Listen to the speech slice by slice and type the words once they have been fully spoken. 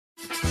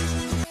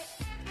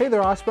Hey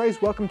there,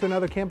 Ospreys. Welcome to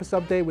another campus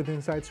update with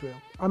Inside Swoop.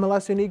 I'm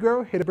Alessio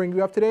Nigro, here to bring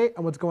you up to date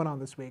on what's going on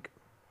this week.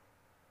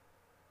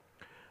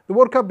 The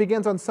World Cup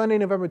begins on Sunday,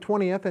 November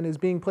 20th and is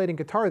being played in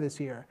Qatar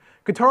this year.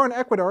 Qatar and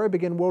Ecuador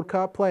begin World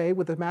Cup play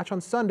with a match on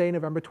Sunday,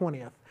 November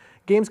 20th.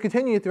 Games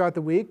continue throughout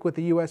the week, with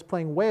the U.S.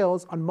 playing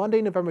Wales on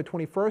Monday, November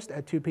 21st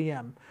at 2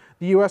 p.m.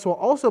 The U.S. will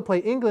also play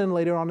England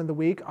later on in the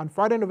week on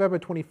Friday, November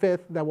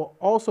 25th. That will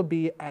also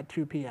be at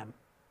 2 p.m.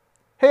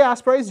 Hey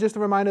Ospreys, just a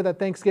reminder that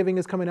Thanksgiving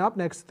is coming up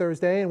next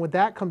Thursday, and with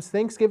that comes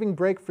Thanksgiving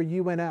break for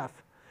UNF.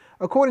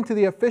 According to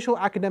the official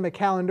academic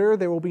calendar,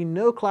 there will be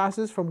no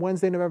classes from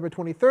Wednesday, November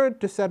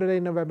 23rd to Saturday,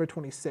 November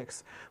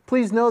 26th.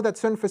 Please know that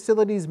certain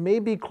facilities may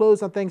be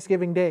closed on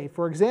Thanksgiving Day.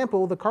 For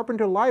example, the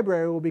Carpenter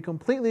Library will be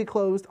completely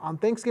closed on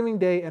Thanksgiving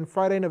Day and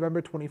Friday,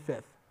 November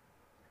 25th.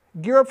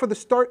 Gear up for the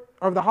start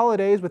of the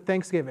holidays with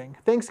Thanksgiving.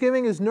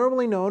 Thanksgiving is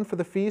normally known for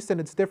the feast, and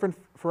it's different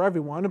for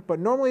everyone, but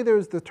normally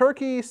there's the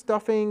turkey,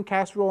 stuffing,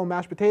 casserole,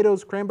 mashed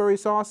potatoes, cranberry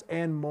sauce,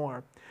 and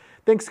more.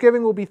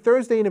 Thanksgiving will be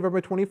Thursday,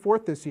 November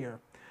 24th this year.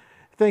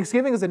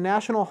 Thanksgiving is a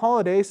national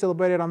holiday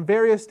celebrated on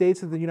various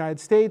dates in the United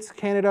States,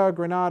 Canada,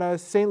 Grenada,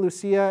 St.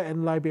 Lucia,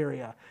 and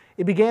Liberia.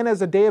 It began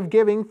as a day of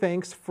giving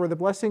thanks for the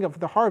blessing of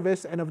the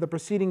harvest and of the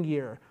preceding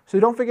year. So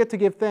don't forget to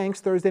give thanks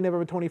Thursday,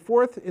 November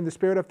 24th in the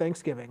spirit of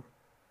Thanksgiving.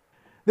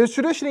 There's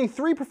traditionally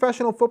 3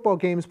 professional football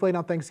games played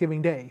on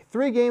Thanksgiving Day,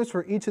 3 games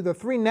for each of the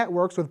 3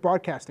 networks with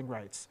broadcasting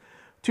rights.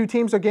 2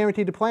 teams are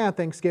guaranteed to play on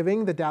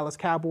Thanksgiving, the Dallas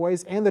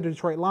Cowboys and the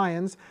Detroit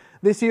Lions.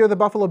 This year, the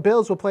Buffalo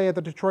Bills will play at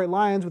the Detroit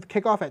Lions with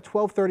kickoff at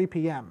 12:30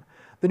 p.m.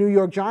 The New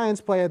York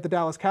Giants play at the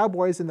Dallas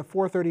Cowboys in the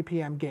 4:30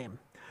 p.m. game,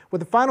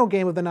 with the final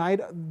game of the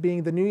night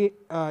being the New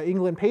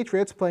England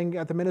Patriots playing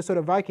at the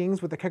Minnesota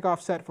Vikings with the kickoff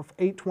set for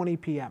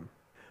 8:20 p.m.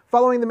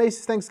 Following the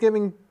Macy's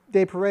Thanksgiving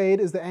Day Parade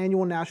is the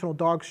annual National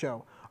Dog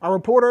Show. Our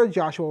reporter,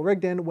 Joshua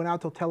Rigdon, went out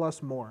to tell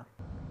us more.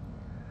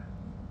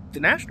 The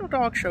National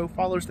Dog Show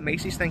follows the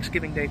Macy's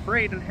Thanksgiving Day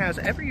Parade and has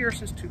every year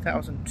since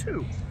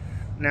 2002.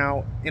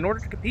 Now, in order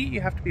to compete,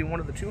 you have to be one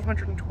of the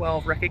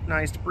 212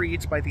 recognized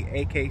breeds by the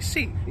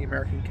AKC, the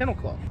American Kennel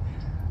Club.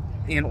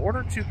 In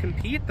order to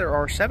compete, there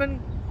are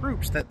 7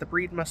 groups that the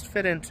breed must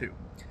fit into: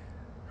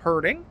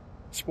 herding,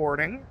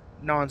 sporting,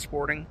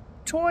 non-sporting,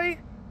 toy,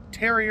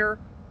 terrier,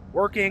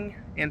 working,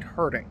 and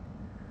herding.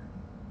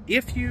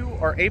 If you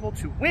are able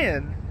to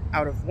win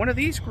out of one of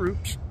these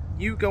groups,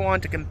 you go on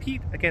to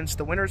compete against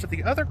the winners of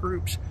the other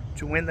groups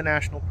to win the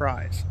national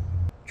prize.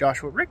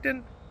 Joshua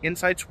Rigdon,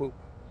 Inside Swoop.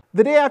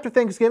 The day after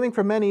Thanksgiving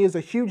for many is a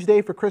huge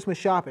day for Christmas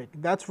shopping.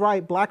 That's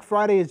right, Black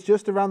Friday is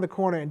just around the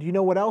corner, and do you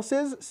know what else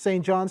is?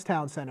 St. John's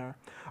Town Center.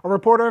 Our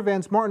reporter,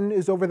 Vance Martin,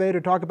 is over there to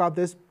talk about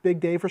this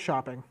big day for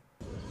shopping.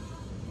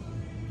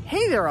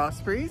 Hey there,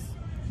 Ospreys.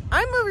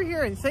 I'm over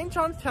here in St.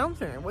 John's Town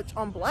Center, which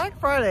on Black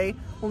Friday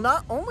will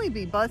not only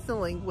be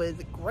bustling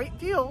with great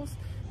deals,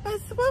 as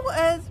well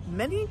as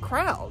many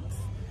crowds.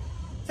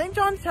 St.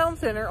 John's Town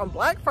Center on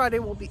Black Friday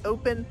will be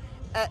open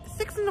at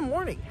 6 in the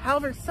morning.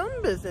 However, some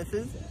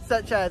businesses,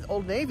 such as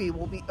Old Navy,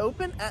 will be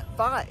open at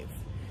 5.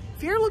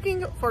 If you're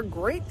looking for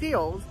great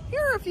deals, here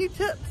are a few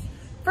tips.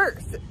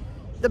 First,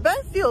 the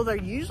best deals are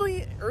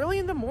usually early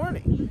in the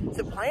morning,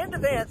 so plan in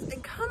advance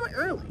and come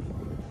early.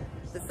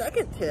 The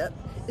second tip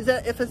is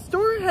that if a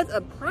store has a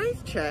price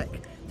check,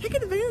 take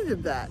advantage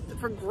of that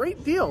for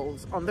great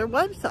deals on their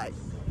website.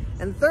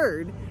 And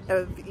third,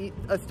 if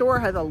a store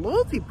has a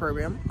loyalty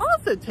program,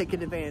 also take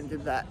advantage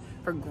of that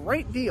for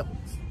great deals.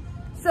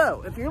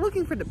 So, if you're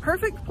looking for the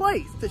perfect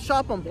place to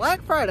shop on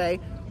Black Friday,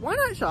 why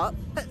not shop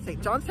at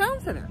St. John's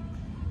Town Center?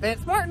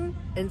 Vance Martin,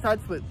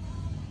 Inside Swoop.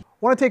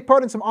 Want to take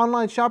part in some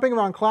online shopping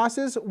around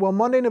classes? Well,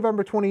 Monday,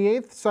 November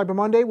 28th, Cyber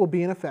Monday will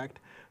be in effect.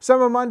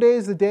 Cyber Monday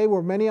is the day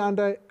where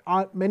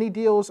many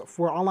deals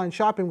for online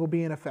shopping will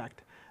be in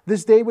effect.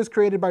 This day was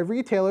created by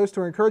retailers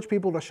to encourage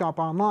people to shop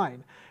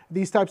online.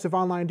 These types of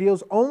online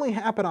deals only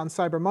happen on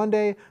Cyber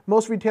Monday.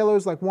 Most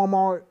retailers like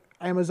Walmart,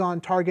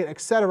 Amazon, Target,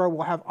 etc.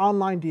 will have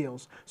online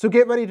deals. So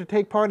get ready to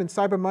take part in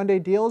Cyber Monday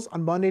deals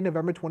on Monday,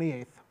 November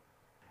 28th.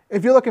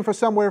 If you're looking for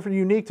somewhere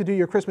unique to do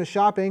your Christmas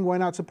shopping, why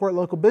not support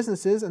local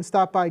businesses and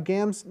stop by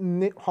GAM's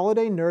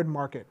Holiday Nerd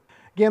Market.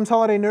 GAM's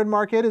Holiday Nerd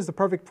Market is the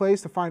perfect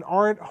place to find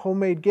art,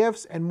 homemade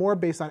gifts, and more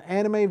based on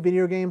anime,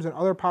 video games, and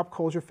other pop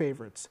culture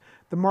favorites.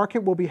 The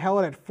market will be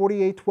held at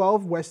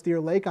 4812 West Deer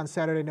Lake on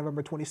Saturday,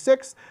 November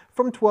 26th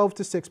from 12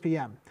 to 6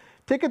 p.m.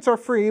 Tickets are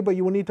free, but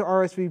you will need to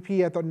RSVP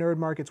at the Nerd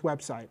Market's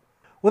website.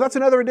 Well, that's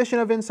another edition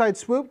of Inside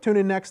Swoop. Tune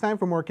in next time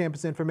for more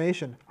campus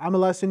information. I'm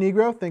Alessio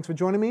Nigro. Thanks for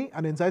joining me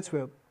on Inside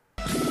Swoop.